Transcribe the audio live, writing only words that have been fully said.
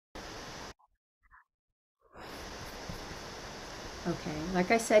Okay,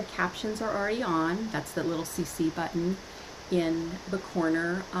 like I said, captions are already on. That's the little CC button in the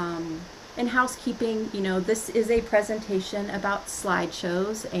corner. And housekeeping, this is a presentation about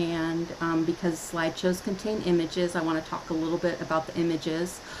slideshows, and because slideshows contain images, I want to talk a little bit about the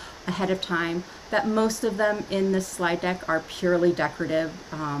images ahead of time. That most of them in this slide deck are purely decorative.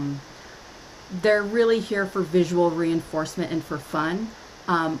 They're really here for visual reinforcement and for fun.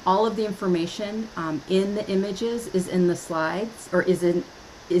 All of the information in the images is in the slides, or is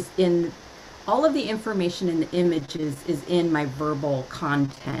in all of the information in the images is in my verbal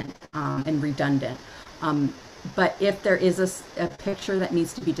content and redundant. But if there is a picture that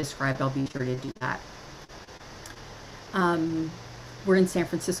needs to be described, I'll be sure to do that. We're in San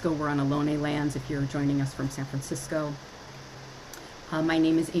Francisco. We're on Ohlone lands if you're joining us from San Francisco. My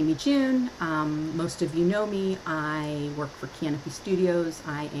name is AmyJune. Most of you know me. I work for Kanopi Studios.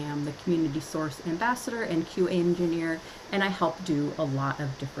 I am the community source ambassador and QA engineer, and I help do a lot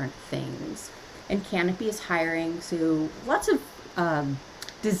of different things. And Kanopi is hiring, so lots of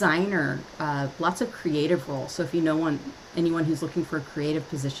designer, lots of creative roles. So if you know anyone who's looking for a creative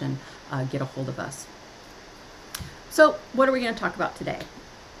position, get a hold of us. So what are we going to talk about today?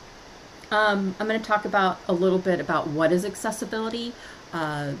 I'm going to talk about a little bit about what is accessibility,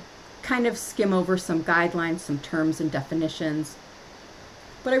 kind of skim over some guidelines, some terms and definitions.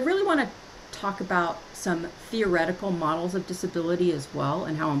 But I really want to talk about some theoretical models of disability as well,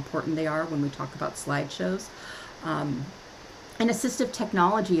 and how important they are when we talk about slideshows. And assistive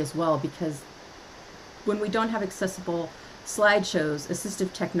technology as well, because when we don't have accessible slideshows,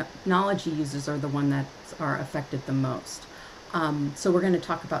 assistive technology users are the ones that are affected the most. So we're going to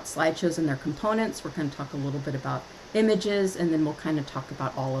talk about slideshows and their components. We're going to talk a little bit about images, and then we'll kind of talk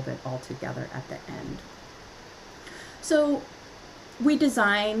about all of it all together at the end. So we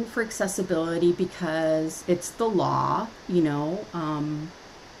design for accessibility because it's the law,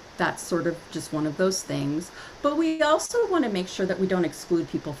 that's sort of just one of those things. But we also want to make sure that we don't exclude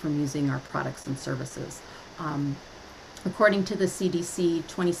people from using our products and services. According to the CDC,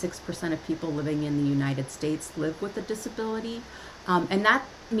 26% of people living in the United States live with a disability. And that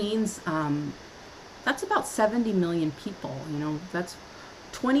means that's about 70 million people. That's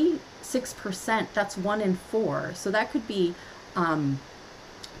 26%, that's 1 in 4. So that could be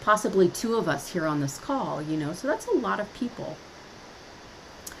possibly 2 of us here on this call, so that's a lot of people.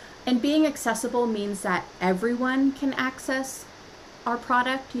 And being accessible means that everyone can access our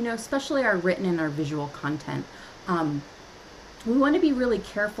product, especially our written and our visual content. We want to be really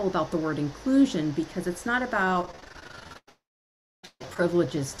careful about the word inclusion, because it's not about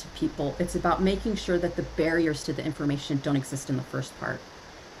privileges to people. It's about making sure that the barriers to the information don't exist in the first part.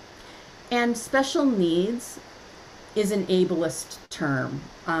 And special needs is an ableist term.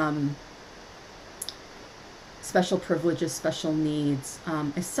 Special privileges, special needs.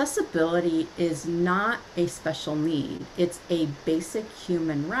 Accessibility is not a special need. It's a basic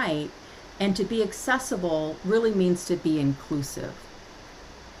human right. And to be accessible really means to be inclusive.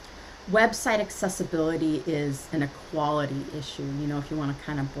 Website accessibility is an equality issue, if you want to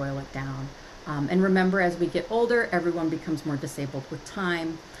kind of boil it down. And remember, as we get older, everyone becomes more disabled with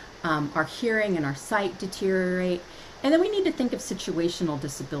time. Our hearing and our sight deteriorate. And then we need to think of situational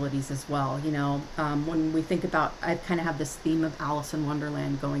disabilities as well. When we think about, I kind of have this theme of Alice in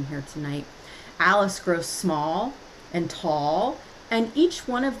Wonderland going here tonight. Alice grows small and tall, and each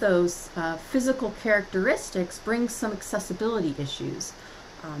one of those physical characteristics brings some accessibility issues.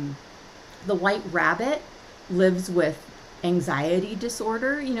 The white rabbit lives with anxiety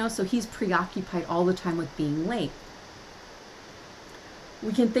disorder, so he's preoccupied all the time with being late.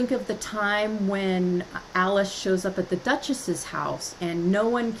 We can think of the time when Alice shows up at the Duchess's house and no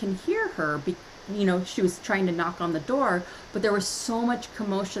one can hear her. She was trying to knock on the door, but there was so much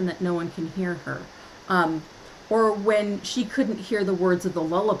commotion that no one can hear her. Or when she couldn't hear the words of the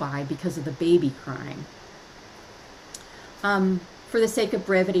lullaby because of the baby crying. For the sake of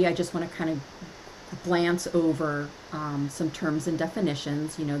brevity, I just want to kind of glance over some terms and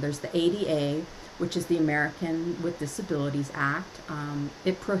definitions. There's the ADA, which is the American with Disabilities Act.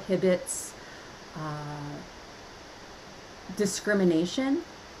 It prohibits discrimination,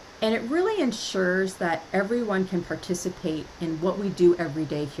 and it really ensures that everyone can participate in what we do every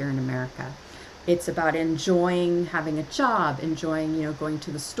day here in America. It's about enjoying having a job, enjoying, going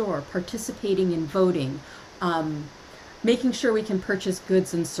to the store, participating in voting, making sure we can purchase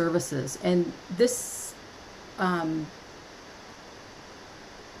goods and services. And this,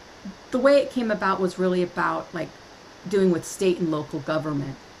 the way it came about was really about doing with state and local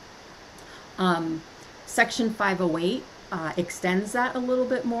government. Section 508 extends that a little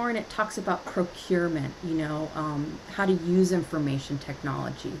bit more, and it talks about procurement, how to use information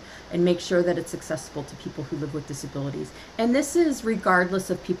technology and make sure that it's accessible to people who live with disabilities. And this is regardless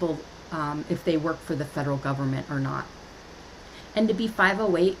of people if they work for the federal government or not. And to be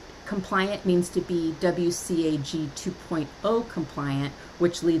 508 compliant means to be WCAG 2.0 compliant,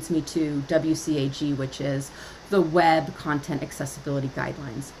 which leads me to WCAG, which is the Web Content Accessibility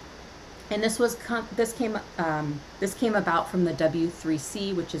Guidelines. And this came about from the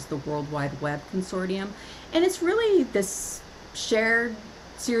W3C, which is the World Wide Web Consortium, and it's really this shared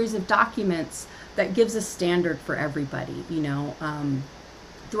series of documents that gives a standard for everybody.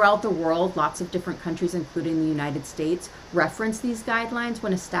 Throughout the world, lots of different countries, including the United States, reference these guidelines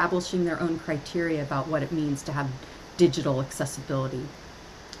when establishing their own criteria about what it means to have digital accessibility.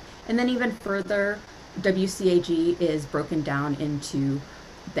 And then even further, WCAG is broken down into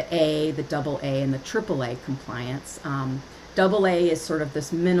the A, the AA, and the AAA compliance. AA is sort of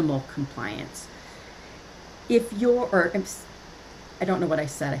this minimal compliance. If you're, I don't know what I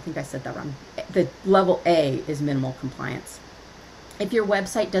said, I think I said that wrong. The level A is minimal compliance. If your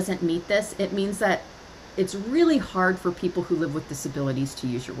website doesn't meet this, it means that it's really hard for people who live with disabilities to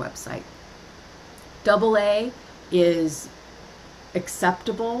use your website. AA is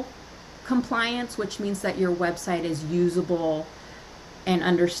acceptable compliance, which means that your website is usable and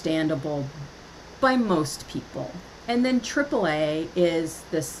understandable by most people. And then AAA is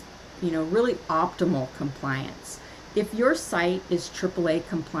this, really optimal compliance. If your site is AAA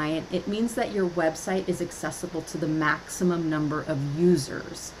compliant, it means that your website is accessible to the maximum number of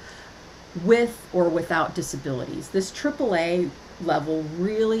users with or without disabilities. This AAA level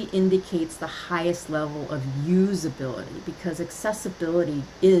really indicates the highest level of usability, because accessibility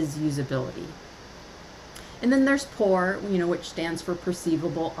is usability. And then there's POUR, which stands for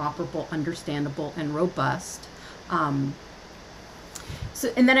perceivable, operable, understandable, and robust.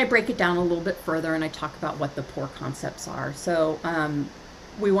 And then I break it down a little bit further, and I talk about what the POUR concepts are. So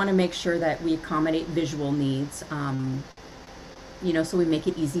we want to make sure that we accommodate visual needs, so we make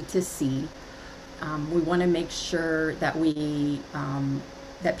it easy to see. We want to make sure that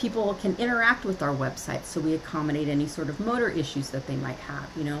that people can interact with our website, so we accommodate any sort of motor issues that they might have.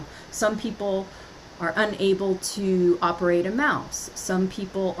 Some people are unable to operate a mouse. Some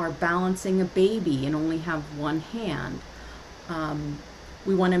people are balancing a baby and only have one hand.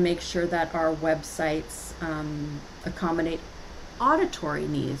 We want to make sure that our websites accommodate auditory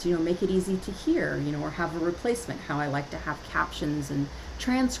needs, make it easy to hear, or have a replacement, how I like to have captions and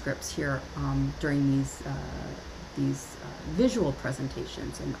transcripts here during these visual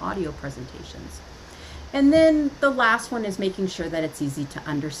presentations and audio presentations. And then the last one is making sure that it's easy to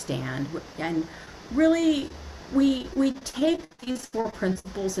understand. And really, we take these 4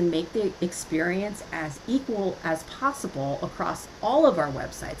 principles and make the experience as equal as possible across all of our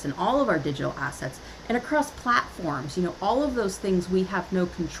websites and all of our digital assets and across platforms. All of those things we have no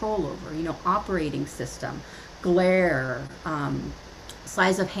control over, operating system, glare,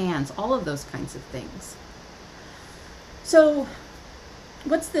 size of hands, all of those kinds of things. So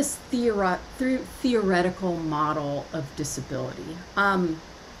what's this theoretical model of disability?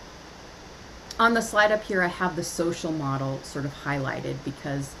 On the slide up here, I have the social model sort of highlighted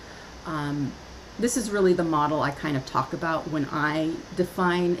because this is really the model I kind of talk about when I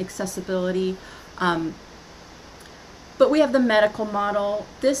define accessibility. But we have the medical model.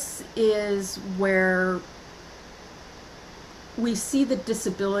 This is where we see the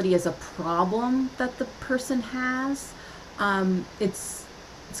disability as a problem that the person has. It's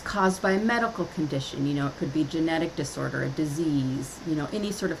caused by a medical condition. It could be genetic disorder, a disease,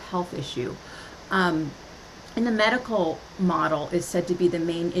 any sort of health issue. And the medical model is said to be the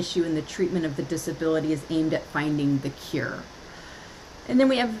main issue in the treatment of the disability is aimed at finding the cure. And then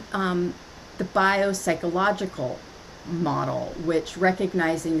we have the biopsychological model, which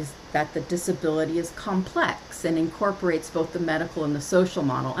recognizes that the disability is complex and incorporates both the medical and the social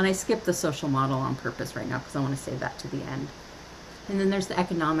model. And I skipped the social model on purpose right now because I want to save that to the end. And then there's the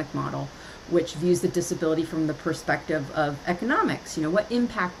economic model, which views the disability from the perspective of economics. What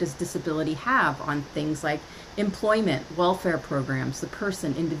impact does disability have on things like employment, welfare programs, the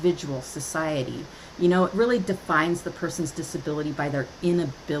person, individual, society? It really defines the person's disability by their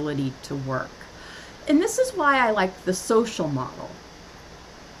inability to work. And this is why I like the social model.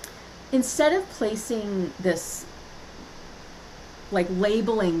 Instead of placing this, like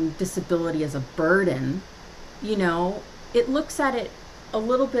labeling disability as a burden, it looks at it a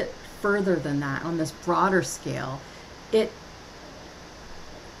little bit further than that on this broader scale.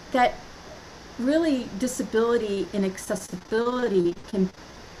 That really disability and accessibility can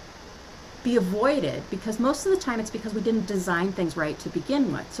be avoided, because most of the time it's because we didn't design things right to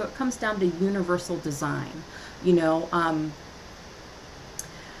begin with. So it comes down to universal design, you know.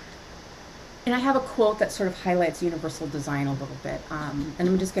 And I have a quote that sort of highlights universal design a little bit, and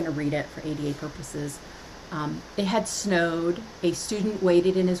I'm just going to read it for ADA purposes. It had snowed. A student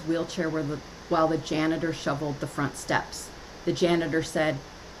waited in his wheelchair while the janitor shoveled the front steps. The janitor said,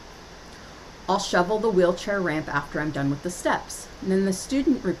 "I'll shovel the wheelchair ramp after I'm done with the steps." And then the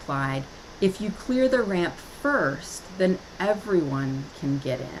student replied, "If you clear the ramp first, then everyone can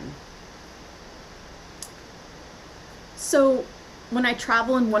get in." So when I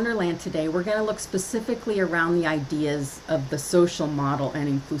travel in Wonderland today, we're going to look specifically around the ideas of the social model and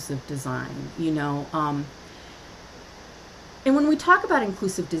inclusive design, you know. And when we talk about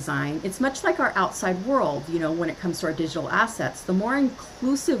inclusive design, it's much like our outside world, you know, when it comes to our digital assets. The more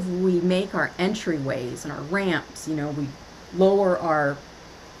inclusive we make our entryways and our ramps, you know, we lower our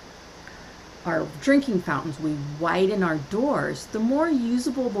drinking fountains, we widen our doors, the more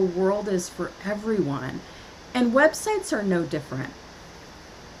usable the world is for everyone. And websites are no different.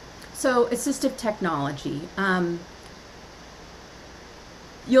 So assistive technology.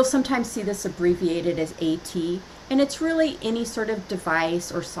 You'll sometimes see this abbreviated as AT, and it's really any sort of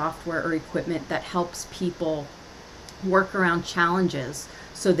device or software or equipment that helps people work around challenges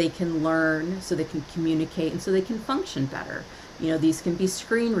so they can learn, so they can communicate, and so they can function better. You know, these can be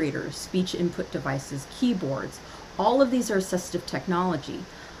screen readers, speech input devices, keyboards. All of these are assistive technology.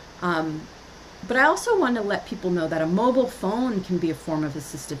 But I also want to let people know that a mobile phone can be a form of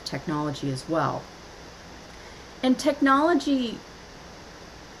assistive technology as well. And technology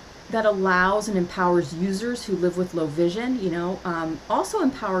that allows and empowers users who live with low vision, you know, also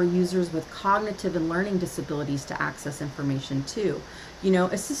empower users with cognitive and learning disabilities to access information too. You know,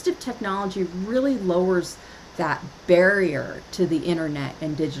 assistive technology really lowers that barrier to the internet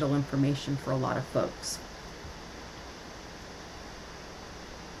and digital information for a lot of folks.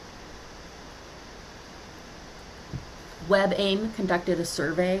 WebAIM conducted a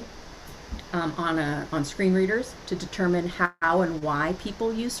survey on screen readers to determine how and why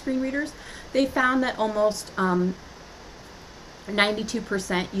people use screen readers. They found that almost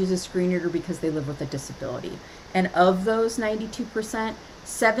 92% use a screen reader because they live with a disability. And of those 92%,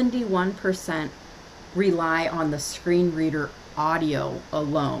 71% rely on the screen reader audio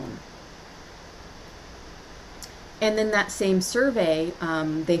alone. And in that same survey,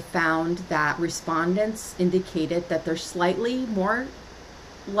 they found that respondents indicated that they're slightly more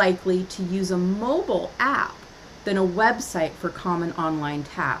likely to use a mobile app than a website for common online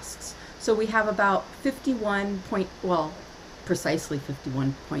tasks. So we have about precisely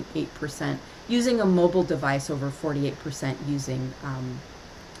 51.8% using a mobile device, over 48% using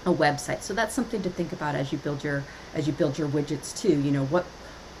a website. So that's something to think about as you build your widgets too. You know, what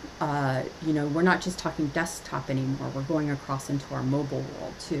you know, we're not just talking desktop anymore. We're going across into our mobile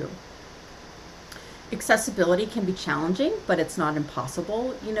world too. Accessibility can be challenging, but it's not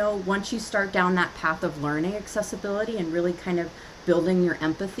impossible. You know, once you start down that path of learning accessibility and really kind of building your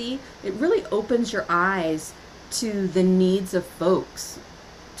empathy, it really opens your eyes to the needs of folks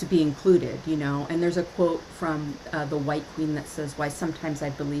to be included, you know. And there's a quote from the White Queen that says, "Why sometimes I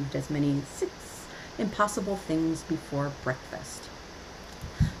believed as many as 6 impossible things before breakfast."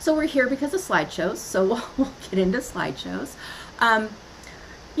 So we're here because of slideshows, so we'll get into slideshows.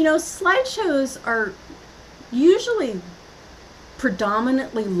 You know, slideshows are usually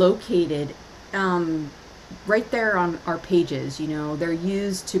predominantly located right there on our pages. You know, they're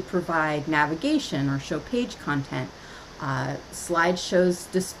used to provide navigation or show page content.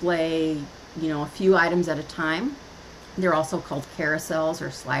 Slideshows display, you know, a few items at a time. They're also called carousels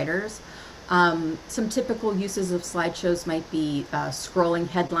or sliders. Some typical uses of slideshows might be scrolling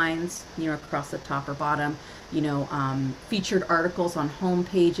headlines, you know, across the top or bottom, you know, featured articles on home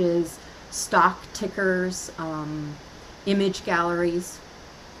pages, stock tickers, image galleries.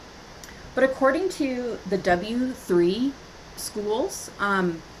 But according to the W3 schools,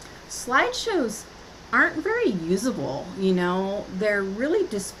 slideshows aren't very usable. You know, they're really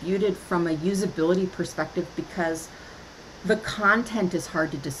disputed from a usability perspective because the content is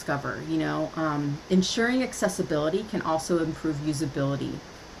hard to discover. You know, ensuring accessibility can also improve usability.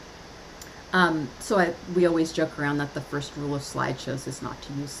 So we always joke around that the first rule of slideshows is not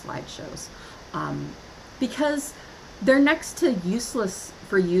to use slideshows, because they're next to useless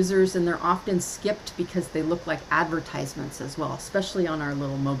for users, and they're often skipped because they look like advertisements as well, especially on our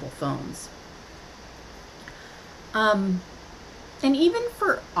little mobile phones. And even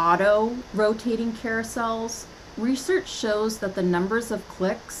for auto rotating carousels, research shows that the numbers of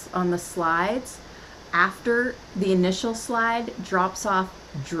clicks on the slides after the initial slide drops off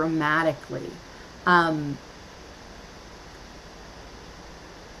dramatically.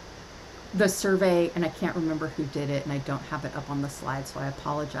 The survey, and I can't remember who did it, and I don't have it up on the slide, so I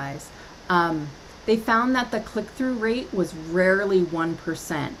apologize. They found that the click-through rate was rarely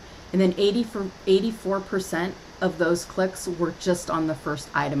 1%, and then 84% of those clicks were just on the first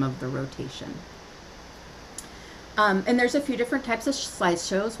item of the rotation. And there's a few different types of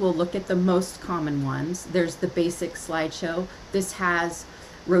slideshows. We'll look at the most common ones. There's the basic slideshow. This has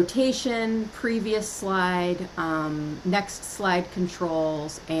rotation, previous slide, next slide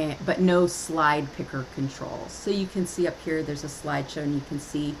controls, but no slide picker controls. So you can see up here there's a slideshow, and you can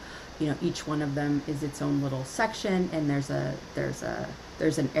see, you know, each one of them is its own little section, and there's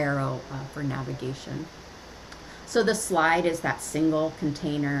an arrow for navigation. So the slide is that single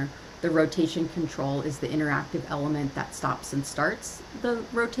container. The rotation control is the interactive element that stops and starts the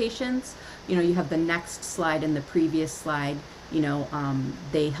rotations. You know, you have the next slide and the previous slide. You know,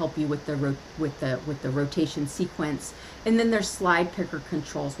 they help you with the rotation sequence. And then there's slide picker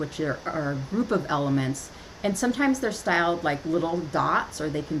controls, which are a group of elements. And sometimes they're styled like little dots, or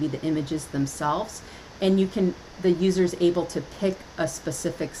they can be the images themselves. And the user's able to pick a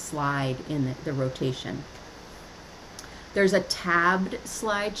specific slide in the rotation. There's a tabbed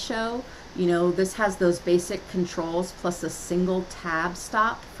slideshow. You know, this has those basic controls plus a single tab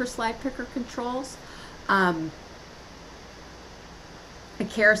stop for slide picker controls. A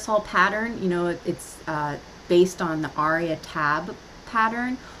carousel pattern, you know, it's based on the ARIA tab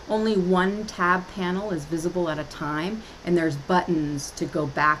pattern. Only one tab panel is visible at a time, and there's buttons to go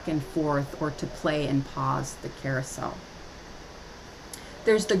back and forth or to play and pause the carousel.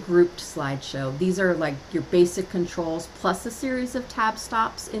 There's the grouped slideshow. These are like your basic controls plus a series of tab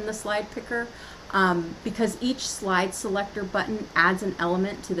stops in the slide picker. Because each slide selector button adds an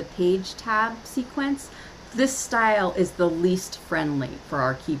element to the page tab sequence, this style is the least friendly for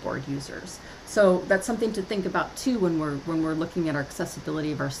our keyboard users. So that's something to think about too when we're looking at our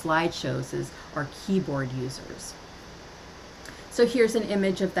accessibility of our slideshows, is our keyboard users. So here's an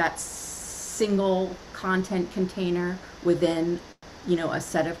image of that single content container within, you know, a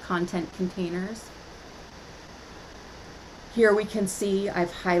set of content containers. Here we can see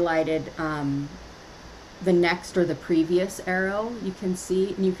I've highlighted the next or the previous arrow. You can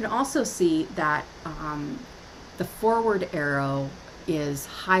see, and you can also see that the forward arrow is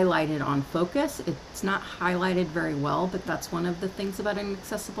highlighted on focus. It's not highlighted very well, but that's one of the things about an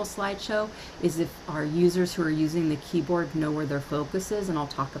accessible slideshow, is if our users who are using the keyboard know where their focus is, and I'll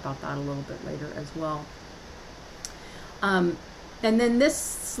talk about that a little bit later as well. And then this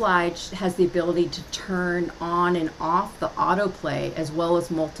slide has the ability to turn on and off the autoplay, as well as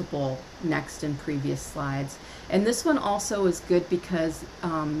multiple next and previous slides. And this one also is good because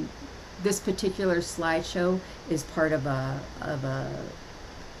this particular slideshow is part of an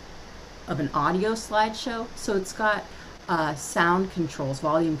audio slideshow, so it's got sound controls,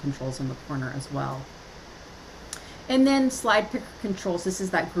 volume controls in the corner as well. And then slide picker controls. This is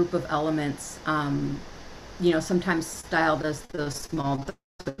that group of elements. You know, sometimes styled as those small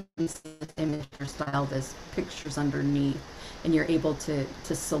images are styled as pictures underneath, and you're able to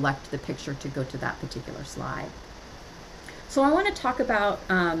select the picture to go to that particular slide. So I want to talk about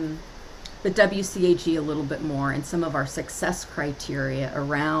the WCAG a little bit more and some of our success criteria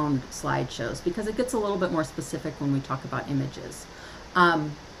around slideshows, because it gets a little bit more specific when we talk about images.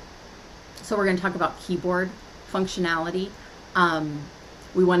 So we're going to talk about keyboard functionality.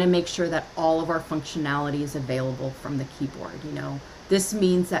 We want to make sure that all of our functionality is available from the keyboard. You know, this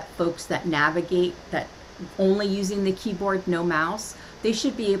means that folks that navigate that only using the keyboard, no mouse, they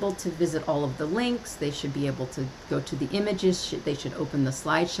should be able to visit all of the links. They should be able to go to the images. They should open the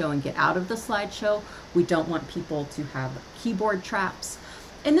slideshow and get out of the slideshow. We don't want people to have keyboard traps.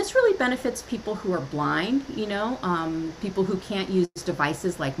 And this really benefits people who are blind, you know, people who can't use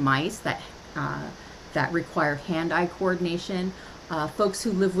devices like mice that require hand-eye coordination. Folks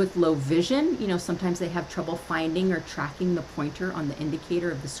who live with low vision, you know, sometimes they have trouble finding or tracking the pointer on the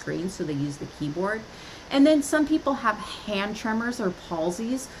indicator of the screen, so they use the keyboard. And then some people have hand tremors or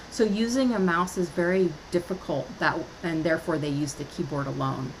palsies, so using a mouse is very difficult, and therefore they use the keyboard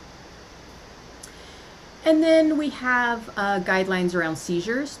alone. And then we have guidelines around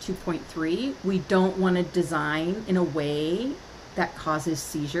seizures, 2.3. We don't want to design in a way that causes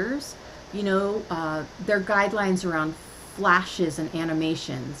seizures. You know, there are guidelines around flashes and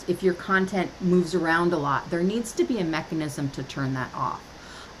animations. If your content moves around a lot, there needs to be a mechanism to turn that off.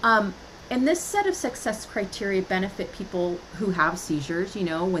 And this set of success criteria benefit people who have seizures, you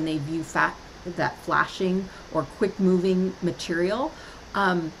know, when they view that flashing or quick moving material.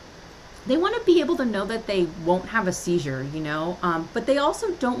 they want to be able to know that they won't have a seizure, you know, but they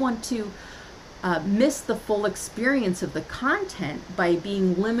also don't want to miss the full experience of the content by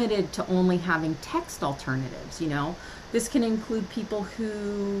being limited to only having text alternatives, you know. This can include people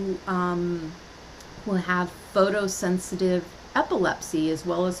who will have photosensitive epilepsy as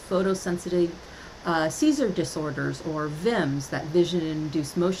well as photosensitive seizure disorders, or VIMS, that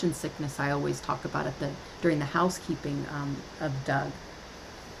vision-induced motion sickness I always talk about during the housekeeping of DUG.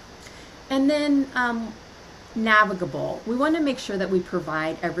 And then navigable. We want to make sure that we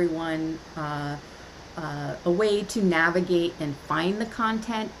provide everyone a way to navigate and find the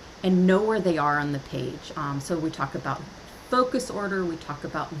content and know where they are on the page. So we talk about focus order, we talk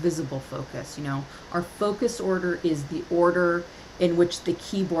about visible focus. You know, our focus order is the order in which the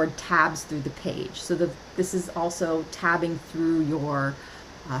keyboard tabs through the page. So this is also tabbing through your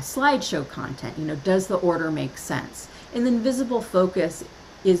slideshow content. You know, does the order make sense? And then visible focus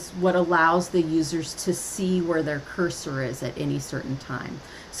is what allows the users to see where their cursor is at any certain time.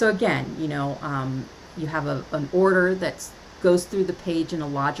 So again, you know, you have an order that goes through the page in a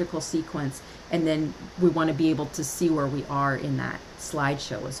logical sequence, and then we want to be able to see where we are in that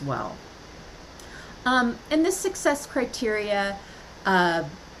slideshow as well. And this success criteria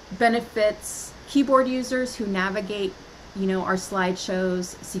benefits keyboard users who navigate, you know, our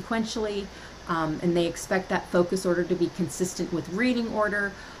slideshows sequentially, and they expect that focus order to be consistent with reading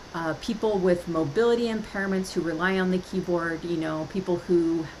order. People with mobility impairments who rely on the keyboard, you know, people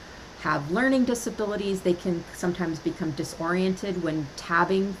who have learning disabilities, they can sometimes become disoriented when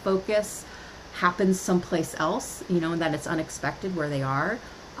tabbing focus happens someplace else, you know, and that it's unexpected where they are.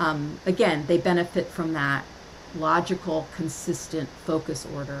 Again, they benefit from that logical, consistent focus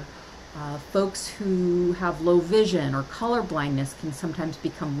order. Folks who have low vision or color blindness can sometimes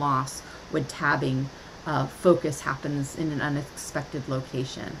become lost when tabbing focus happens in an unexpected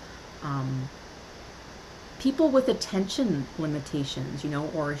location. People with attention limitations, you know,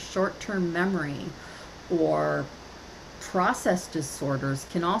 or short-term memory or process disorders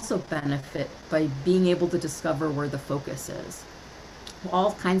can also benefit by being able to discover where the focus is.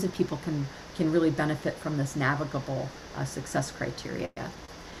 All kinds of people can really benefit from this navigable success criteria.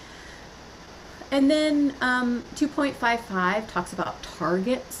 And then 2.55 talks about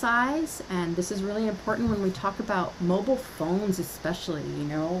target size, and this is really important when we talk about mobile phones especially. You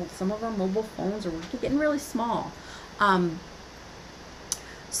know, some of our mobile phones are getting really small.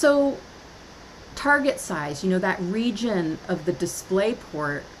 So target size, you know, that region of the display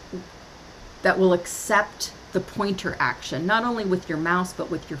port that will accept the pointer action, not only with your mouse but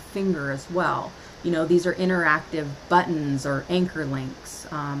with your finger as well. You know, these are interactive buttons or anchor links.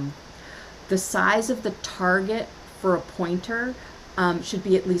 The size of the target for a pointer should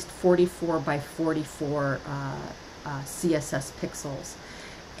be at least 44 by 44 CSS pixels.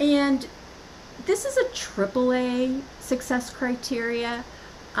 And this is a AAA success criteria,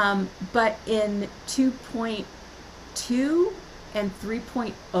 but in 2.2 and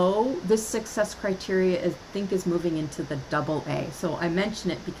 3.0, this success criteria I think is moving into the AA. So I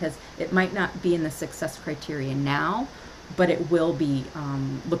mention it because it might not be in the success criteria now, but it will be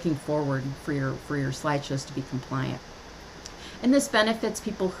looking forward for your slideshows to be compliant. And this benefits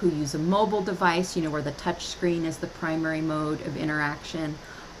people who use a mobile device, you know, where the touch screen is the primary mode of interaction,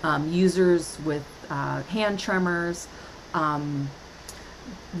 users with hand tremors,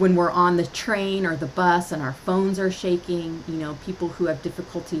 when we're on the train or the bus and our phones are shaking, you know, people who have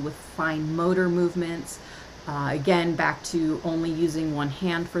difficulty with fine motor movements, again, back to only using one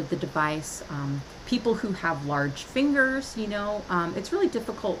hand for the device. People who have large fingers, you know, it's really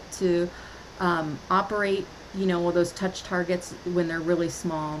difficult to operate, you know, those touch targets when they're really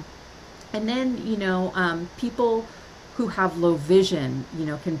small. And then, you know, people who have low vision, you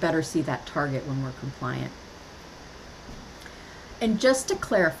know, can better see that target when we're compliant. And just to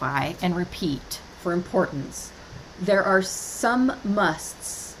clarify and repeat for importance, there are some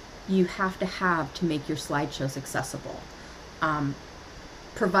musts you have to make your slideshows accessible.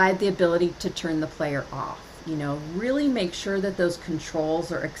 Provide the ability to turn the player off. You know, really make sure that those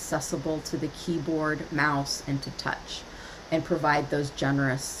controls are accessible to the keyboard, mouse, and to touch, and provide those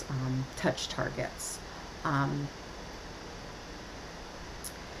generous touch targets.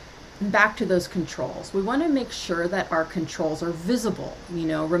 Back to those controls. We want to make sure that our controls are visible. You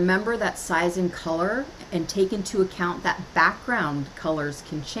know, remember that size and color, and take into account that background colors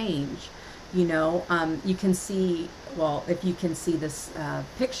can change. You know, you can see, well, if you can see this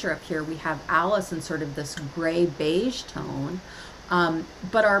picture up here, we have Alice in sort of this gray beige tone,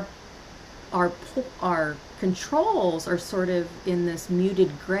 but our our controls are sort of in this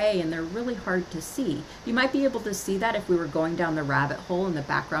muted gray, and they're really hard to see. You might be able to see that if we were going down the rabbit hole and the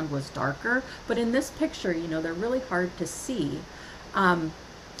background was darker, but in this picture, you know, they're really hard to see.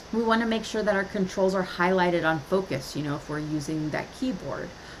 We want to make sure that our controls are highlighted on focus, you know, if we're using that keyboard.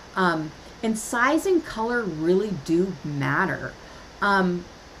 And size and color really do matter.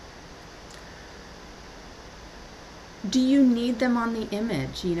 Do you need them on the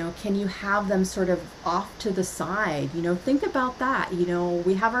image? You know, can you have them sort of off to the side? You know, think about that. You know,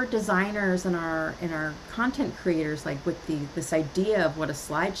 we have our designers and our content creators like with this idea of what a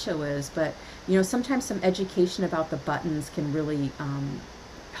slideshow is, but you know, sometimes some education about the buttons can really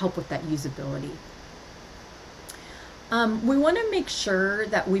help with that usability. We want to make sure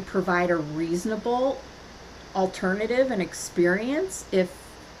that we provide a reasonable alternative and experience if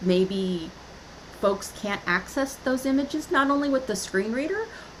maybe folks can't access those images, not only with the screen reader,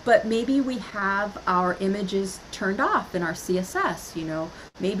 but maybe we have our images turned off in our CSS, you know,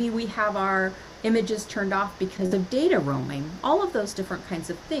 maybe we have our images turned off because of data roaming, all of those different kinds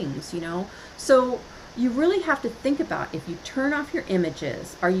of things, you know. So you really have to think about, if you turn off your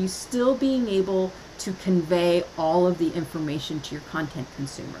images, are you still being able to convey all of the information to your content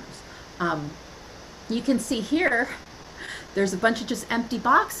consumers? You can see here, there's a bunch of just empty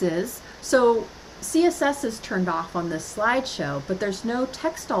boxes. So CSS is turned off on this slideshow, but there's no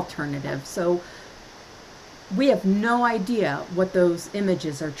text alternative. So we have no idea what those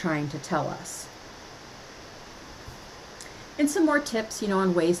images are trying to tell us. And some more tips, you know,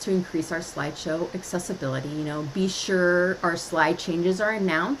 on ways to increase our slideshow accessibility. You know, be sure our slide changes are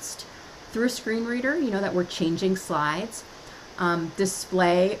announced through a screen reader, you know, that we're changing slides.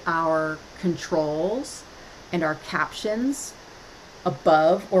 Display our controls and our captions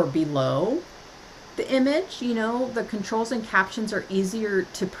above or below the image. You know, the controls and captions are easier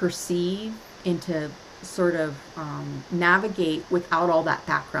to perceive and to sort of navigate without all that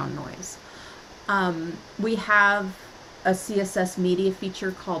background noise. We have a CSS media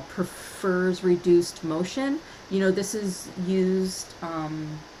feature called prefers reduced motion. You know, this is used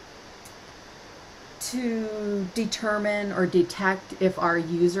to determine or detect if our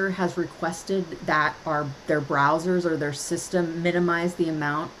user has requested that their browsers or their system minimize the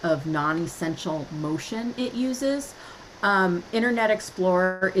amount of non-essential motion it uses. Internet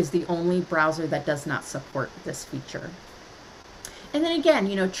Explorer is the only browser that does not support this feature. And then again,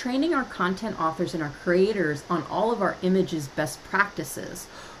 you know, training our content authors and our creators on all of our images best practices,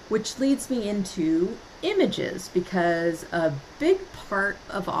 which leads me into images, because a big part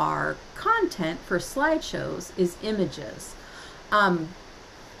of our content for slideshows is images. And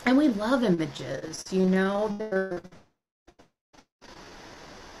we love images, you know,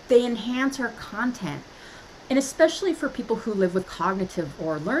 they enhance our content. And especially for people who live with cognitive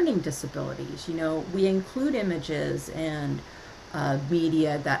or learning disabilities, you know, we include images and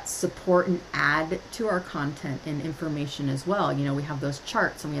media that support and add to our content and information as well. You know, we have those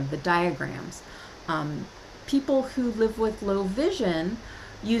charts and we have the diagrams. People who live with low vision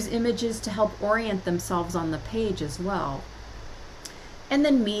use images to help orient themselves on the page as well. And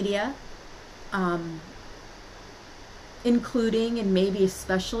then media, including and maybe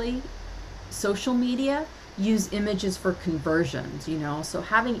especially social media, use images for conversions, you know. So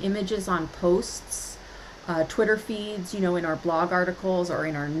having images on posts, Twitter feeds, you know, in our blog articles or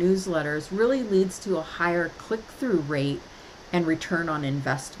in our newsletters really leads to a higher click-through rate and return on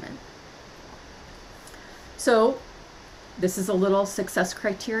investment. So this is a little success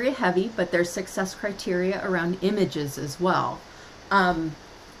criteria heavy, but there's success criteria around images as well. And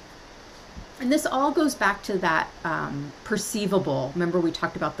this all goes back to that perceivable. Remember we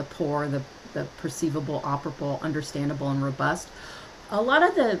talked about the POUR, the perceivable, operable, understandable, and robust. A lot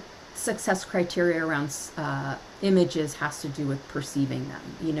of the success criteria around images has to do with perceiving them,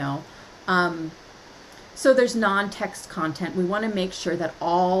 you know. So there's non-text content. We want to make sure that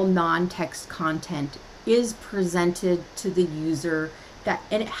all non-text content is presented to the user,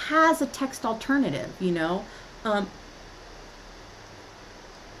 and it has a text alternative, you know.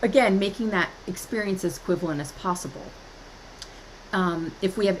 Again, making that experience as equivalent as possible.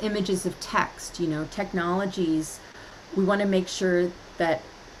 If we have images of text, you know, technologies, we want to make sure that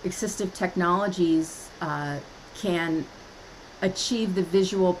assistive technologies can achieve the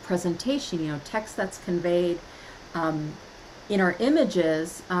visual presentation, you know, text that's conveyed in our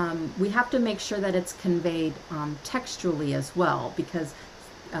images. We have to make sure that it's conveyed textually as well, because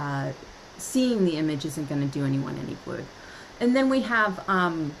seeing the image isn't going to do anyone any good. And then we have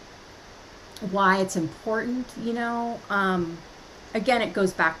why it's important, you know. again, it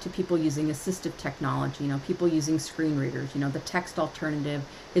goes back to people using assistive technology, people using screen readers. The text alternative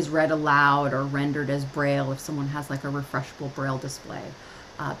is read aloud or rendered as Braille if someone has like a refreshable Braille display.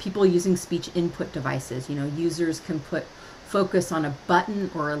 People using speech input devices, users can focus on a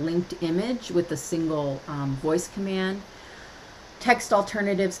button or a linked image with a single voice command. Text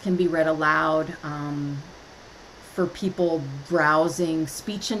alternatives can be read aloud for people browsing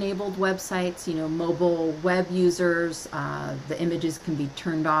speech-enabled websites, mobile web users. The images can be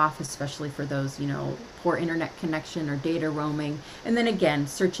turned off, especially for those, poor internet connection or data roaming. And then again,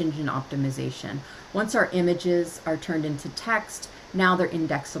 search engine optimization. Once our images are turned into text, now they're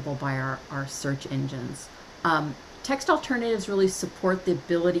indexable by our search engines. Text alternatives really support the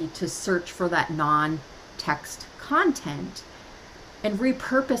ability to search for that non-text content and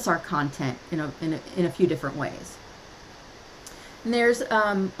repurpose our content in a few different ways. And there's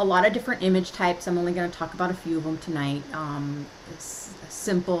a lot of different image types. I'm only going to talk about a few of them tonight.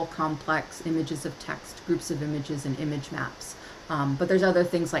 Simple, complex images of text, groups of images, and image maps. But there's other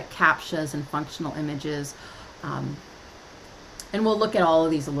things like captchas and functional images. And we'll look at all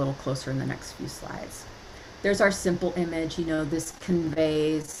of these a little closer in the next few slides. There's our simple image. This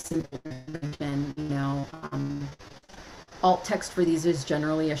conveys simple information. Alt text for these is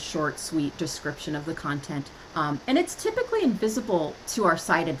generally a short, sweet description of the content. And it's typically invisible to our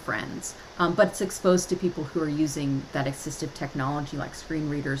sighted friends, but it's exposed to people who are using that assistive technology like screen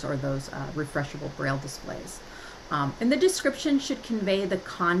readers or those refreshable Braille displays. And the description should convey the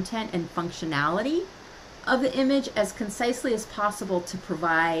content and functionality of the image as concisely as possible to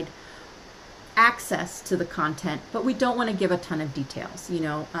provide access to the content, but we don't want to give a ton of details.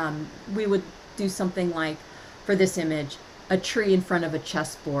 We would do something like, for this image, a tree in front of a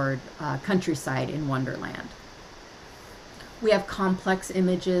chessboard, countryside in Wonderland. We have complex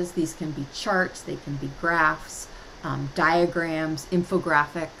images. These can be charts, they can be graphs, diagrams,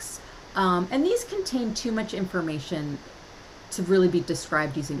 infographics, and these contain too much information to really be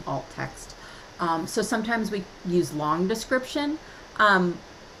described using alt text. So sometimes we use long description.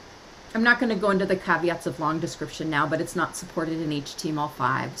 I'm not going to go into the caveats of long description now, but it's not supported in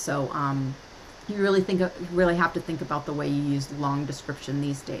HTML5. So you really have to think about the way you use long description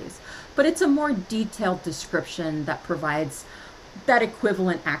these days. But it's a more detailed description that provides that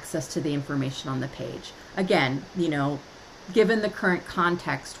equivalent access to the information on the page. Again, given the current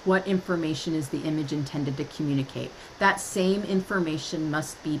context, what information is the image intended to communicate? That same information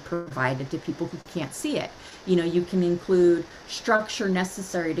must be provided to people who can't see it. You can include structure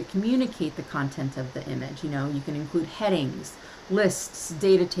necessary to communicate the content of the image. You can include headings, lists,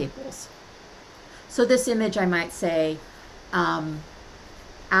 data tables. So this image, I might say,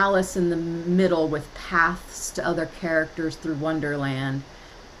 Alice in the middle with paths to other characters through Wonderland.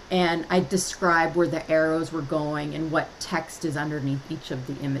 And I describe where the arrows were going and what text is underneath each of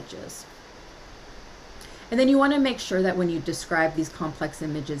the images. And then you want to make sure that when you describe these complex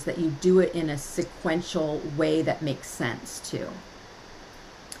images that you do it in a sequential way that makes sense too.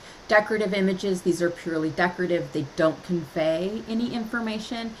 Decorative images, these are purely decorative. They don't convey any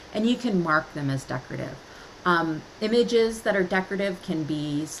information, and you can mark them as decorative. Images that are decorative can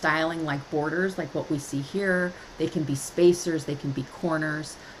be styling like borders, like what we see here. They can be spacers, they can be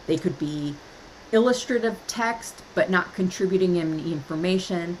corners. They could be illustrative text, but not contributing any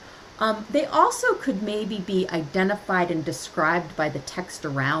information. They also could maybe be identified and described by the text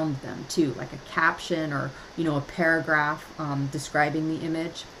around them too, like a caption or a paragraph describing the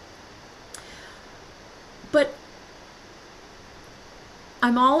image. But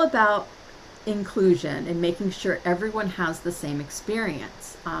I'm all about inclusion and making sure everyone has the same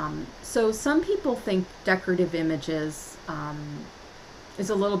experience. So some people think decorative images is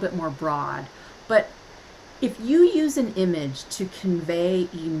a little bit more broad, but if you use an image to convey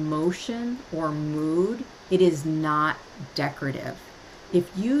emotion or mood, it is not decorative. If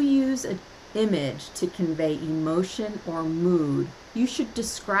you use an image to convey emotion or mood, you should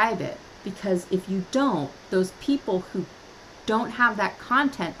describe it, because if you don't, those people who don't have that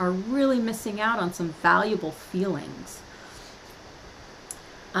content are really missing out on some valuable feelings.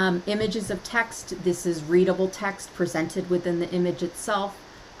 Images of text, this is readable text presented within the image itself.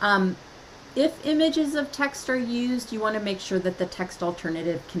 If images of text are used, you want to make sure that the text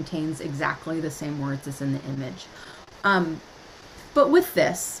alternative contains exactly the same words as in the image. But with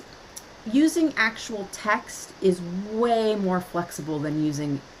this, using actual text is way more flexible than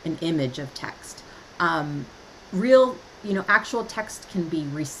using an image of text. Actual text can be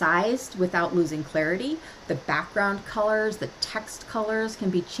resized without losing clarity. The background colors, the text colors can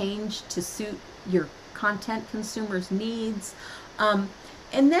be changed to suit your content consumers' needs.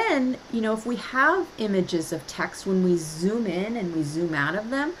 And then, you know, if we have images of text, when we zoom in and we zoom out of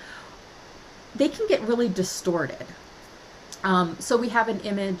them, they can get really distorted. So we have an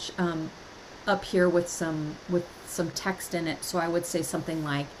image up here with some text in it. So I would say something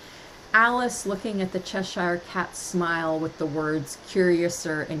like, Alice looking at the Cheshire Cat smile with the words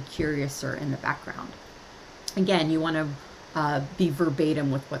curiouser and curiouser in the background. Again, you want to be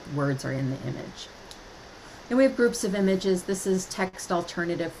verbatim with what words are in the image. Then we have groups of images. This is text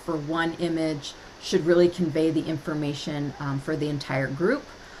alternative for one image, should really convey the information for the entire group.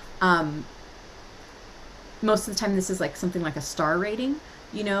 Most of the time this is like something like a star rating.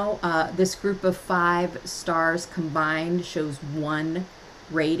 You know, this group of 5 stars combined shows 1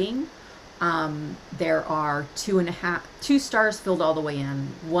 rating. There are 2 stars filled all the way in,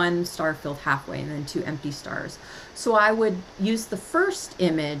 1 star filled halfway, and then 2 empty stars. So I would use the first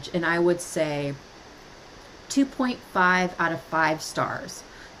image and I would say 2.5 out of 5 stars.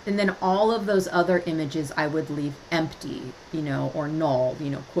 And then all of those other images I would leave empty, you know, or null, you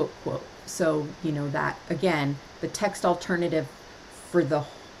know, quote, quote. So, you know, that, again, the text alternative for the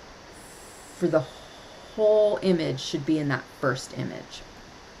whole image should be in that first image.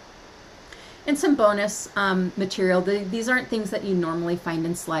 And some bonus material. These aren't things that you normally find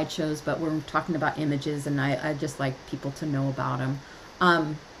in slideshows, but we're talking about images, and I just like people to know about them.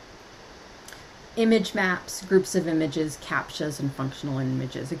 Image maps, groups of images, captchas, and functional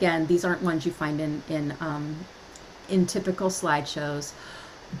images. Again, these aren't ones you find in typical slideshows,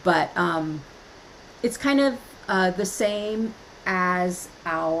 but it's kind of the same as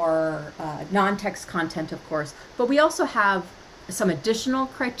our non-text content, of course, but we also have some additional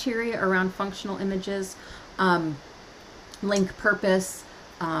criteria around functional images. Link purpose.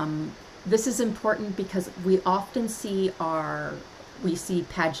 This is important because we often see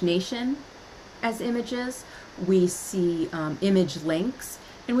pagination as images, we see image links,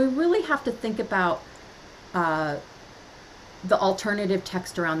 and we really have to think about the alternative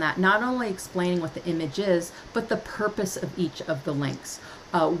text around that, not only explaining what the image is, but the purpose of each of the links.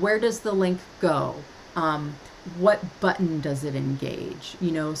 Where does the link go? What button does it engage?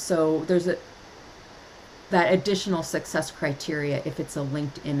 You know, so there's that additional success criteria if it's a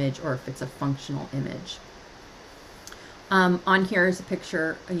linked image or if it's a functional image. On here is a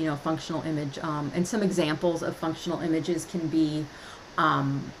picture, you know, functional image, and some examples of functional images can be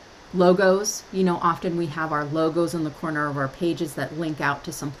logos. You know, often we have our logos in the corner of our pages that link out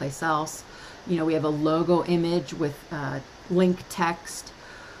to someplace else. You know, we have a logo image with link text.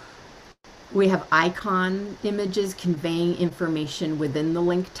 We have icon images conveying information within the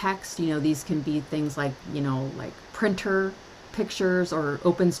link text. You know, these can be things like, you know, like printer pictures or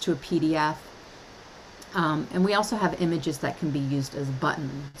opens to a PDF. And we also have images that can be used as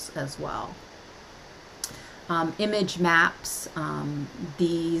buttons as well. Image maps,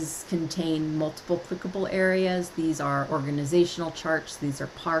 these contain multiple clickable areas. These are organizational charts. These are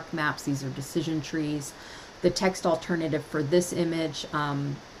park maps. These are decision trees. The text alternative for this image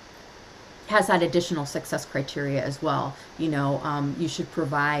has that additional success criteria as well. You know, you should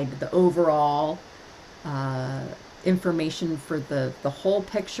provide the overall information for the whole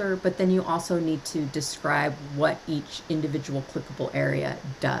picture, but then you also need to describe what each individual clickable area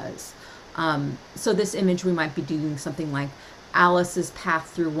does. So this image, we might be doing something like Alice's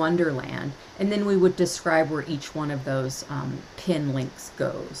path through Wonderland, and then we would describe where each one of those pin links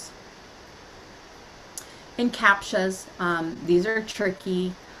goes. In captchas, these are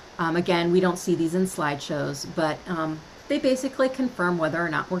tricky. Again, we don't see these in slideshows, but they basically confirm whether or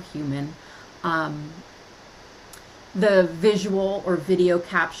not we're human. The visual or video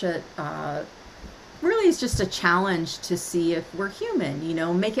captcha really is just a challenge to see if we're human, you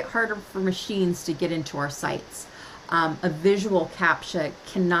know, make it harder for machines to get into our sites. A visual captcha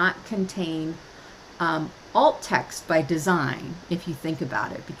cannot contain alt text by design, if you think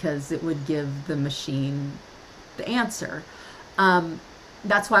about it, because it would give the machine the answer.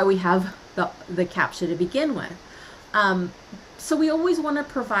 That's why we have the captcha to begin with. So we always want to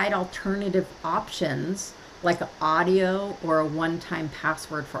provide alternative options like an audio or a one-time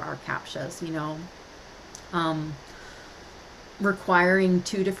password for our captchas, you know. Requiring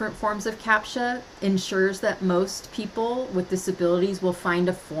 2 different forms of captcha ensures that most people with disabilities will find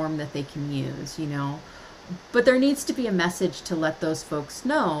a form that they can use, you know. But there needs to be a message to let those folks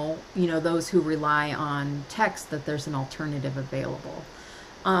know, you know, those who rely on text, that there's an alternative available.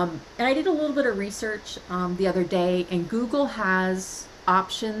 And I did a little bit of research the other day, and Google has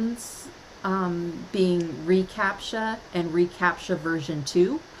options being reCAPTCHA and reCAPTCHA version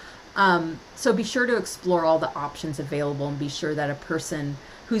 2. So be sure to explore all the options available and be sure that a person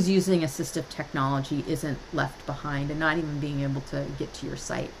who's using assistive technology isn't left behind and not even being able to get to your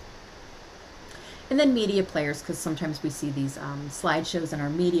site. And then media players, because sometimes we see these slideshows in our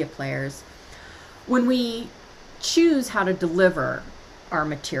media players. When we choose how to deliver our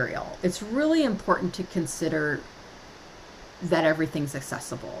material, it's really important to consider that everything's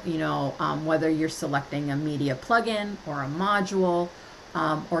accessible. You know, whether you're selecting a media plugin or a module,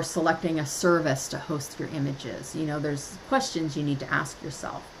 or selecting a service to host your images. You know, there's questions you need to ask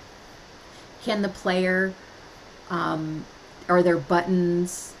yourself. Can the player, are there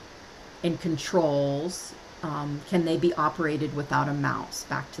buttons and controls, can they be operated without a mouse?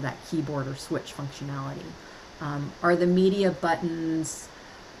 Back to that keyboard or switch functionality. Are the media buttons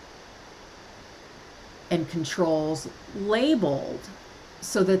and controls labeled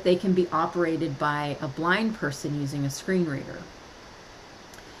so that they can be operated by a blind person using a screen reader?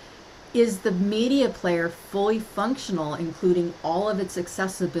 Is the media player fully functional, including all of its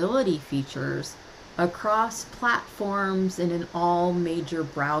accessibility features across platforms and in all major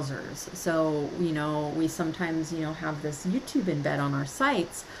browsers? So, you know, we sometimes, you know, have this YouTube embed on our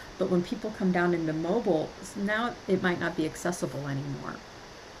sites, but when people come down into mobile, now it might not be accessible anymore.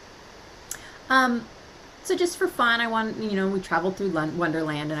 So just for fun, I want, you know, we traveled through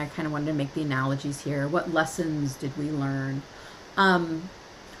Wonderland, and I kind of wanted to make the analogies here. What lessons did we learn?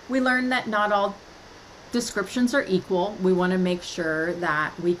 We learned that not all descriptions are equal. We want to make sure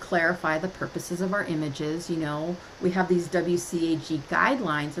that we clarify the purposes of our images. You know, we have these WCAG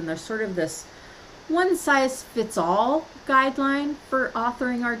guidelines, and there's sort of this one-size-fits-all guideline for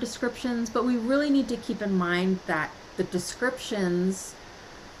authoring our descriptions, but we really need to keep in mind that the descriptions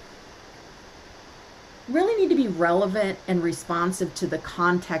really need to be relevant and responsive to the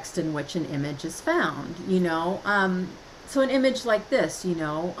context in which an image is found. You know, so an image like this, you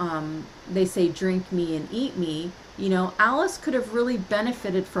know, they say drink me and eat me. You know, Alice could have really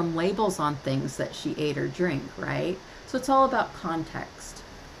benefited from labels on things that she ate or drank, right? So it's all about context.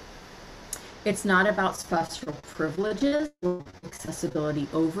 It's not about special privileges, accessibility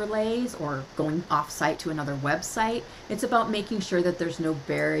overlays, or going off-site to another website. It's about making sure that there's no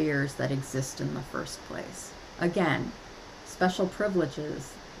barriers that exist in the first place. Again, special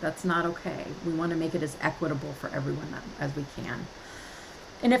privileges, that's not okay. We want to make it as equitable for everyone as we can.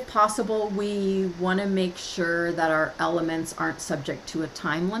 And if possible, we want to make sure that our elements aren't subject to a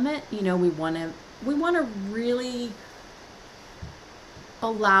time limit. You know, we want to really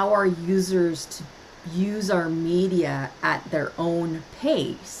allow our users to use our media at their own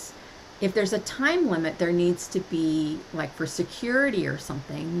pace. If there's a time limit, there needs to be, like for security or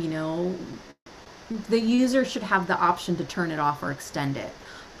something, you know, the user should have the option to turn it off or extend it.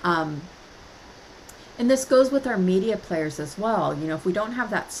 And this goes with our media players as well. You know, if we don't have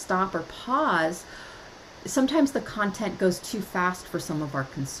that stop or pause, sometimes the content goes too fast for some of our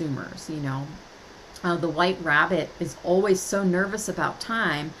consumers, you know. The white rabbit is always so nervous about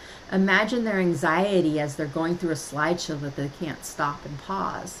time. Imagine their anxiety as they're going through a slideshow that they can't stop and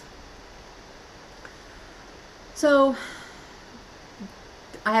pause. So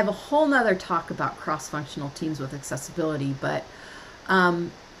I have a whole nother talk about cross-functional teams with accessibility, but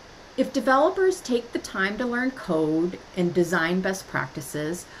if developers take the time to learn code and design best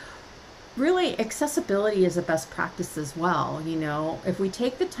practices, really accessibility is a best practice as well. You know, if we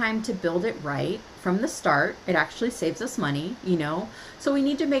take the time to build it right from the start, it actually saves us money, you know. So we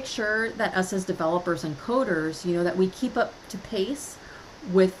need to make sure that us as developers and coders, you know, that we keep up to pace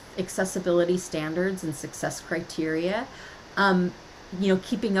with accessibility standards and success criteria. You know,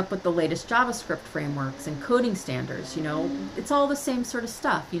 keeping up with the latest JavaScript frameworks and coding standards, you know, it's all the same sort of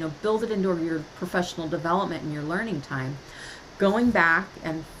stuff. You know, build it into your professional development and your learning time. Going back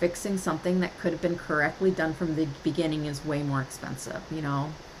and fixing something that could have been correctly done from the beginning is way more expensive, you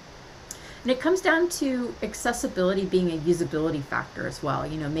know. And it comes down to accessibility being a usability factor as well.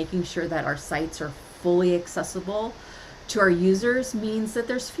 You know, making sure that our sites are fully accessible to our users means that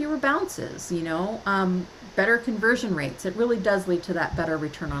there's fewer bounces, you know, better conversion rates. It really does lead to that better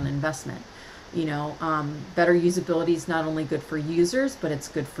return on investment. You know, better usability is not only good for users, but it's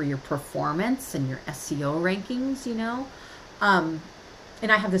good for your performance and your SEO rankings, you know.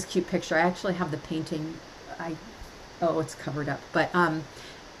 And I have this cute picture. I actually have the painting. Oh, it's covered up. But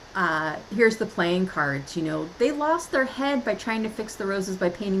here's the playing cards. You know, they lost their head by trying to fix the roses by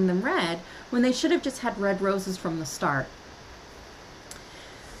painting them red when they should have just had red roses from the start.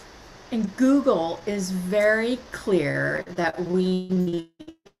 And Google is very clear that we need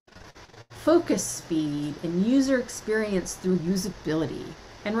focus speed and user experience through usability.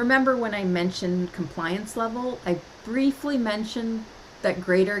 And remember when I mentioned compliance level, I briefly mentioned that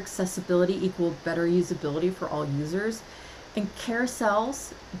greater accessibility equaled better usability for all users. And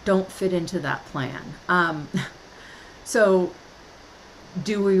carousels don't fit into that plan. So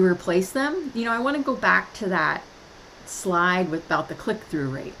do we replace them? I want to go back to that slide about the click-through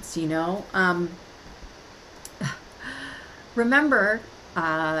rates. Remember,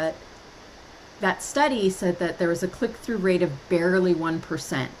 that study said that there was a click-through rate of barely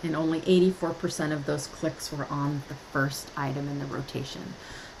 1%, and only 84% of those clicks were on the first item in the rotation.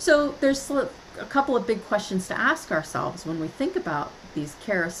 So there's a couple of big questions to ask ourselves when we think about these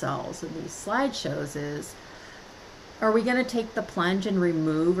carousels and these slideshows is, are we going to take the plunge and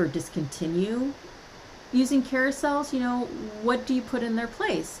remove or discontinue using carousels? What do you put in their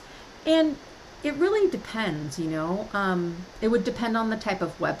place? And it really depends, it would depend on the type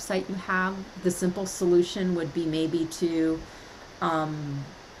of website you have. The simple solution would be maybe to have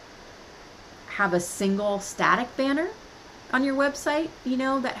a single static banner on your website,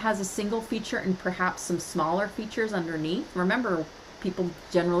 that has a single feature and perhaps some smaller features underneath. Remember, people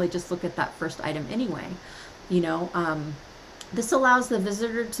generally just look at that first item anyway. This allows the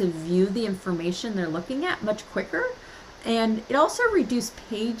visitor to view the information they're looking at much quicker. And it also reduced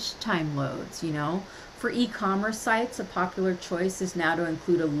page time loads, For e-commerce sites, a popular choice is now to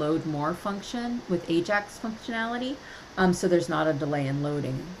include a load more function with Ajax functionality, so there's not a delay in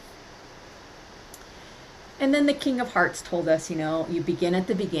loading. And then the King of Hearts told us, you begin at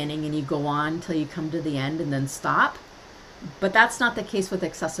the beginning and you go on till you come to the end and then stop. But that's not the case with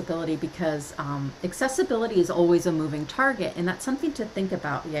accessibility, because accessibility is always a moving target, and that's something to think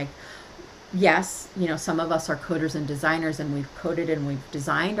about. Yes, some of us are coders and designers, and we've coded and we've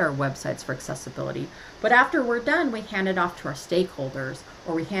designed our websites for accessibility. But after we're done, we hand it off to our stakeholders,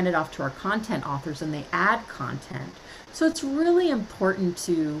 or we hand it off to our content authors, and they add content. So it's really important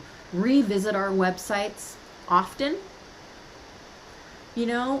to revisit our websites often.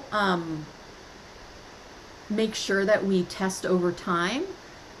 Make sure that we test over time.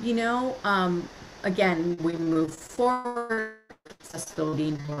 Again, we move forward. Accessibility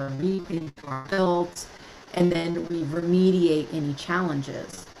into our builds, and then we remediate any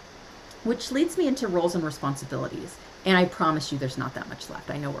challenges, which leads me into roles and responsibilities. And I promise you there's not that much left.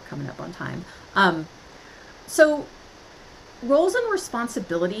 I know we're coming up on time. So roles and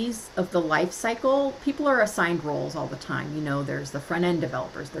responsibilities of the life cycle, people are assigned roles all the time. There's the front-end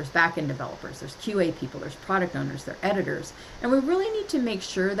developers, there's back-end developers, there's QA people, there's product owners, there's editors. And we really need to make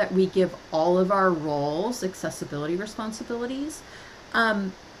sure that we give all of our roles accessibility responsibilities.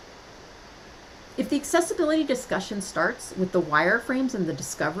 If the accessibility discussion starts with the wireframes and the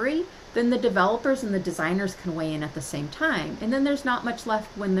discovery, then the developers and the designers can weigh in at the same time. And then there's not much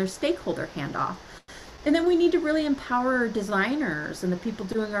left when there's stakeholder handoff. And then we need to really empower our designers and the people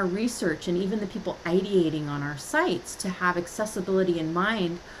doing our research and even the people ideating on our sites to have accessibility in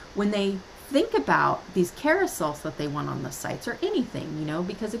mind when they think about these carousels that they want on the sites, or anything,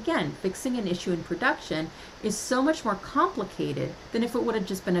 because again, fixing an issue in production is so much more complicated than if it would have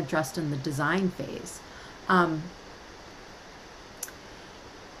just been addressed in the design phase.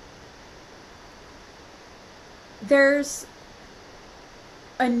 There's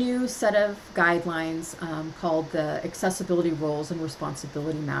a new set of guidelines called the accessibility roles and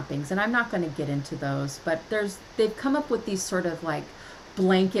responsibility mappings, and I'm not going to get into those, but they've come up with these sort of like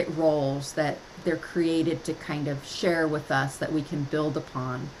blanket roles that they're created to kind of share with us that we can build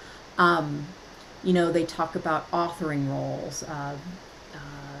upon. They talk about authoring roles,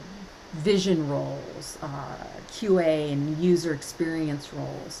 vision roles, QA and user experience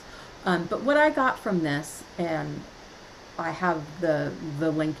roles. But what I got from this, and I have the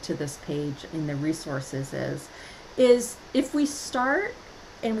link to this page in the resources, is if we start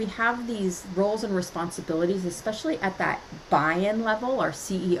and we have these roles and responsibilities, especially at that buy-in level, our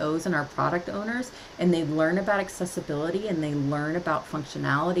CEOs and our product owners, and they learn about accessibility and they learn about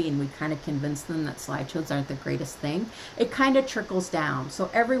functionality, and we kind of convince them that slideshows aren't the greatest thing, it kind of trickles down. So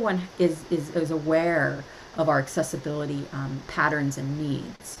everyone is aware of our accessibility patterns and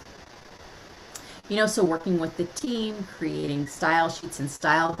needs. So working with the team, creating style sheets and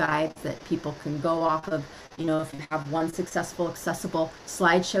style guides that people can go off of. If you have one successful accessible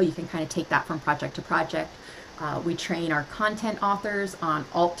slideshow, you can kind of take that from project to project. We train our content authors on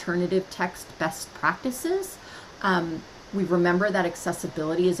alternative text best practices. We remember that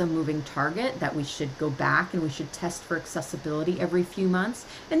accessibility is a moving target, that we should go back and we should test for accessibility every few months.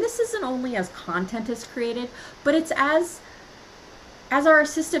 And this isn't only as content is created, but it's as our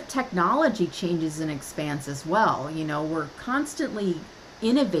assistive technology changes and expands as well. We're constantly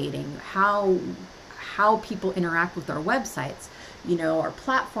innovating how people interact with our websites. Our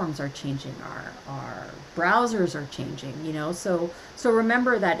platforms are changing, our browsers are changing, so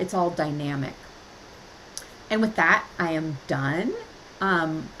remember that it's all dynamic. And with that, I am done.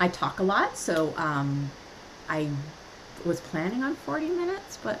 I talk a lot, so I was planning on 40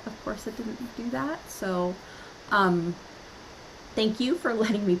 minutes, but of course I didn't do that. So um, thank you for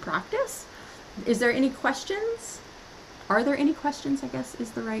letting me practice. Is there any questions? Are there any questions, I guess,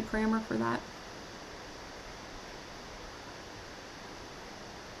 is the right grammar for that?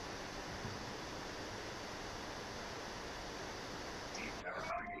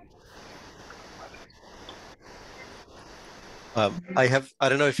 I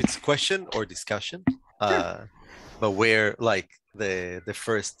don't know if it's a question or discussion, Sure. but where like the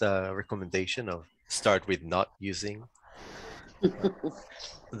first recommendation of start with not using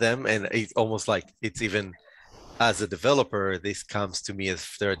them, and it's almost like it's even as a developer, this comes to me as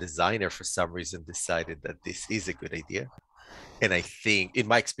they're a designer for some reason decided that this is a good idea. And I think in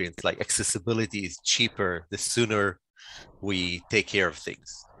my experience, like accessibility is cheaper the sooner we take care of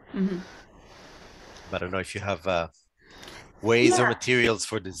things. Mm-hmm. But I don't know if you have ways or Yeah. materials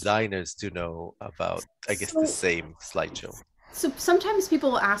for designers to know about, I guess, the So same slideshow. So sometimes people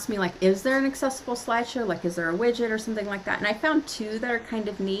will ask me, like, is there an accessible slideshow? Like, is there a widget or something like that? And I found two that are kind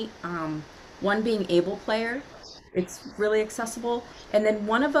of neat. One being Able Player, it's really accessible, and then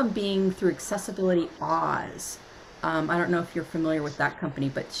one of them being through Accessibility Oz. I don't know if you're familiar with that company,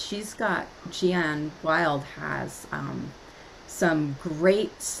 but she's got Gian Wild has some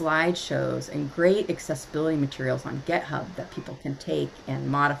great slideshows and great accessibility materials on GitHub that people can take and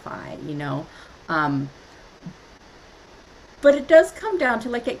modify. Um, but it does come down to,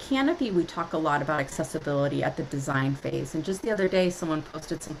 like, at Canopy, we talk a lot about accessibility at the design phase. And just the other day, someone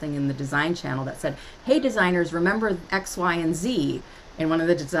posted something in the design channel that said, "Hey, designers, remember X, Y, and Z." And one of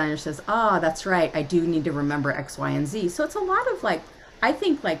the designers says, "Ah, that's right. I do need to remember X, Y, and Z." So it's a lot of, like, I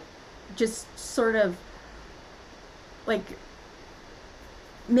think, like, just sort of like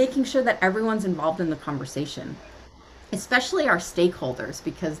making sure that everyone's involved in the conversation, especially our stakeholders,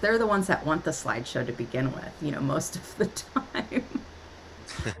 because they're the ones that want the slideshow to begin with, most of the time.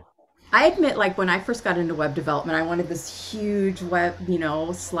 I admit, like, when I first got into web development, I wanted this huge web,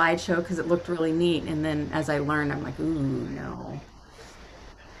 slideshow because it looked really neat. And then as I learned, I'm like, ooh, no.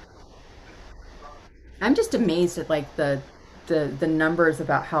 I'm just amazed at, like, the numbers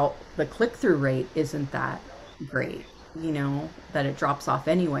about how the click through rate isn't that great, that it drops off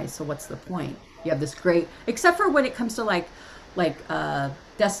anyway. So what's the point? You have this great, except for when it comes to, like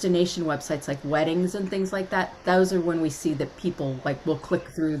destination websites like weddings and things like that. Those are when we see that people, like, will click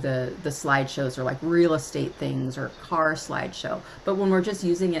through the slideshows, or like real estate things or car slideshow. But when we're just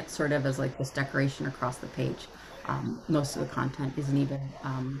using it sort of as like this decoration across the page, most of the content isn't even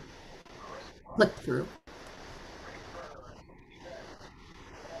clicked through.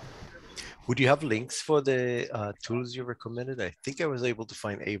 Would you have links for the tools you recommended? I think I was able to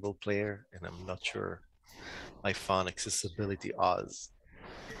find Able Player, and I'm not sure I found Accessibility Oz.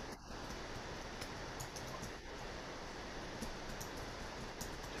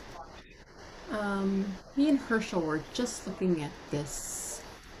 Me and Herschel were just looking at this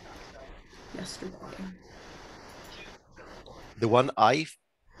yesterday. The one I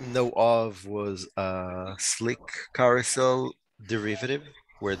know of was a Slick Carousel derivative,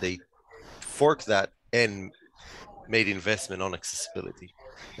 where they forked that and made investment on accessibility.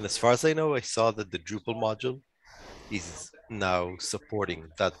 And as far as I know, I saw that the Drupal module is now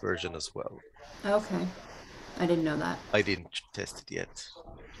supporting that version as well. Okay, I didn't know that. I didn't test it yet.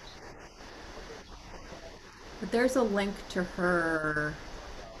 But there's a link to her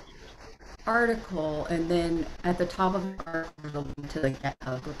article, and then at the top of the article, there's a link to the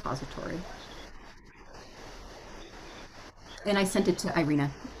GitHub repository. And I sent it to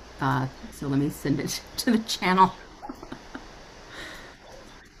Irina. So let me send it to the channel.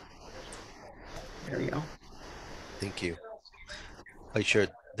 There we go. Thank you. I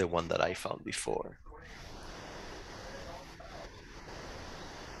shared the one that I found before.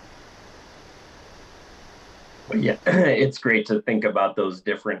 But yeah, it's great to think about those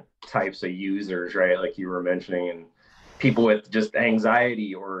different types of users, right? Like you were mentioning, and people with just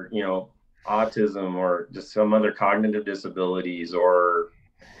anxiety or, autism or just some other cognitive disabilities or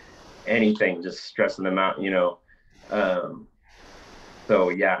anything, just stressing them out. Um, so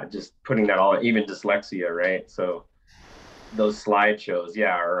yeah, just putting that all, even dyslexia, right? So those slideshows,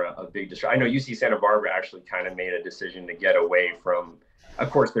 yeah, are a big distraction. I know UC Santa Barbara actually kind of made a decision to get away from. Of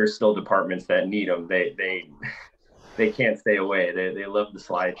course, there's still departments that need them. They can't stay away. They love the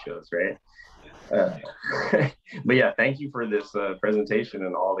slideshows, right? Uh, but yeah, thank you for this presentation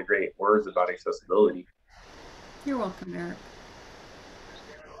and all the great words about accessibility. You're welcome, Eric.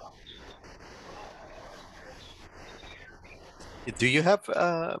 Do you have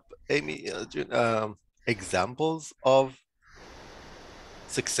Amy examples of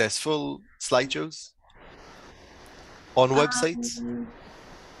successful slideshows on websites?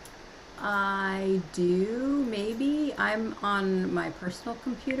 I do, maybe. I'm on my personal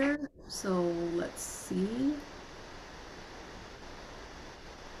computer, so let's see.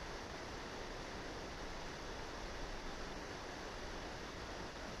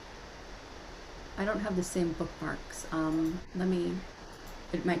 I don't have the same bookmarks.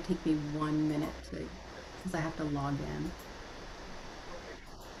 It might take me 1 minute because I have to log in.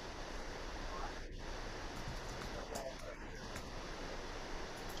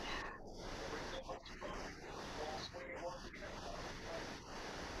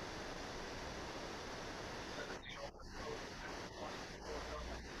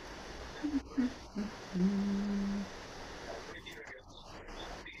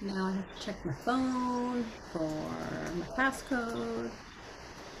 Now I have to check my phone for my passcode.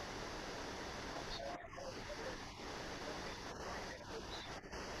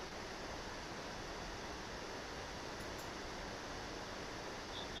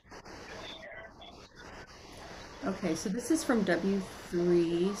 Okay, so this is from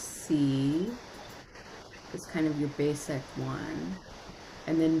W3C. It's kind of your basic one.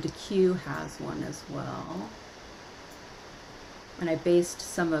 And then DQ has one as well. And I based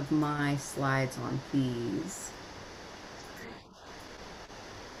some of my slides on these.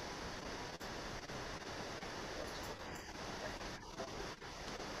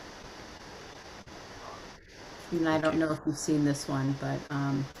 And I don't know if you've seen this one, but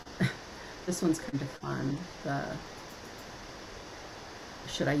this one's kind of fun.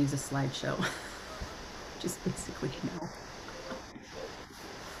 Should I use a slideshow? Just basically no.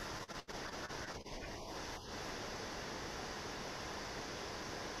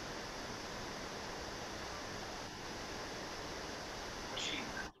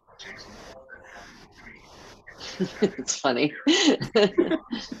 It's funny. Yeah.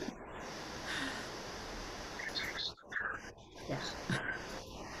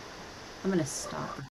 I'm gonna stop